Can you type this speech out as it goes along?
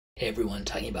Hey everyone,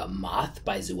 talking about Moth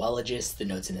by Zoologist. The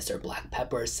notes in this are black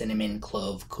pepper, cinnamon,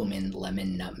 clove, cumin,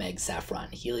 lemon, nutmeg, saffron,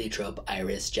 heliotrope,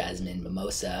 iris, jasmine,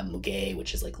 mimosa, muguet,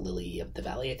 which is like lily of the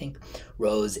valley, I think,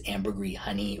 rose, ambergris,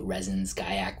 honey, resins,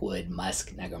 gaiac wood,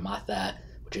 musk, nagarmotha,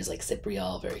 which is like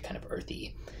cypriol, very kind of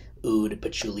earthy, oud,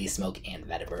 patchouli, smoke, and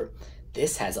vetiver.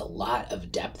 This has a lot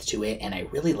of depth to it, and I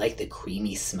really like the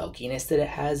creamy smokiness that it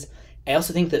has. I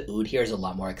also think the oud here is a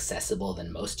lot more accessible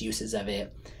than most uses of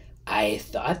it. I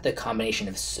thought the combination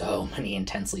of so many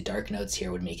intensely dark notes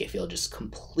here would make it feel just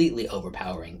completely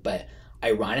overpowering, but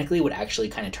ironically, what actually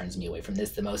kind of turns me away from this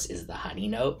the most is the honey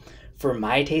note. For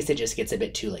my taste, it just gets a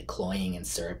bit too like cloying and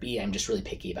syrupy. I'm just really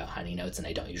picky about honey notes and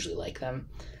I don't usually like them.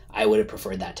 I would have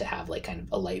preferred that to have like kind of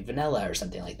a light vanilla or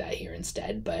something like that here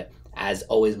instead, but as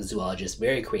always with Zoologist,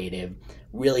 very creative,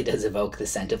 really does evoke the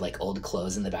scent of like old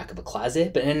clothes in the back of a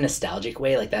closet, but in a nostalgic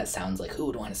way. Like that sounds like, who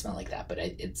would want to smell like that? But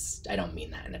I don't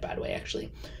mean that in a bad way,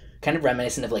 actually. Kind of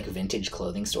reminiscent of like vintage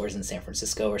clothing stores in San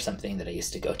Francisco or something that I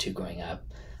used to go to growing up.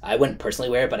 I wouldn't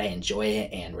personally wear it, but I enjoy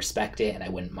it and respect it, and I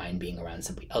wouldn't mind being around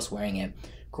somebody else wearing it.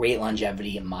 Great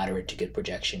longevity, moderate to good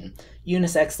projection.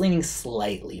 Unisex, leaning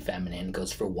slightly feminine,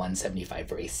 goes for $175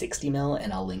 for a 60 ml,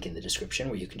 and I'll link in the description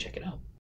where you can check it out.